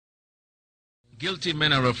Guilty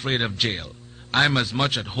men are afraid of jail. I'm as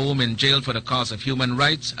much at home in jail for the cause of human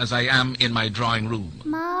rights as I am in my drawing room.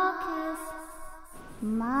 Marcus,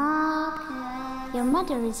 your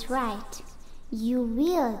mother is right. You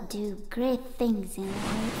will do great things in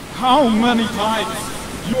life. How many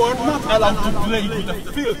times? You are not allowed to play with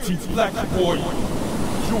a filthy black boy.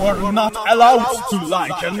 You are not allowed to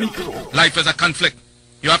like a Negro. Life is a conflict.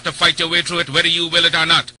 You have to fight your way through it whether you will it or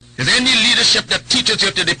not. Because any leadership that teaches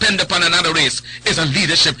you to depend upon another race is a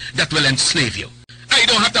leadership that will enslave you. I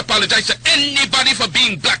don't have to apologize to anybody for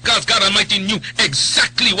being black, because God Almighty knew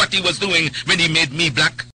exactly what he was doing when he made me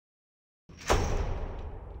black.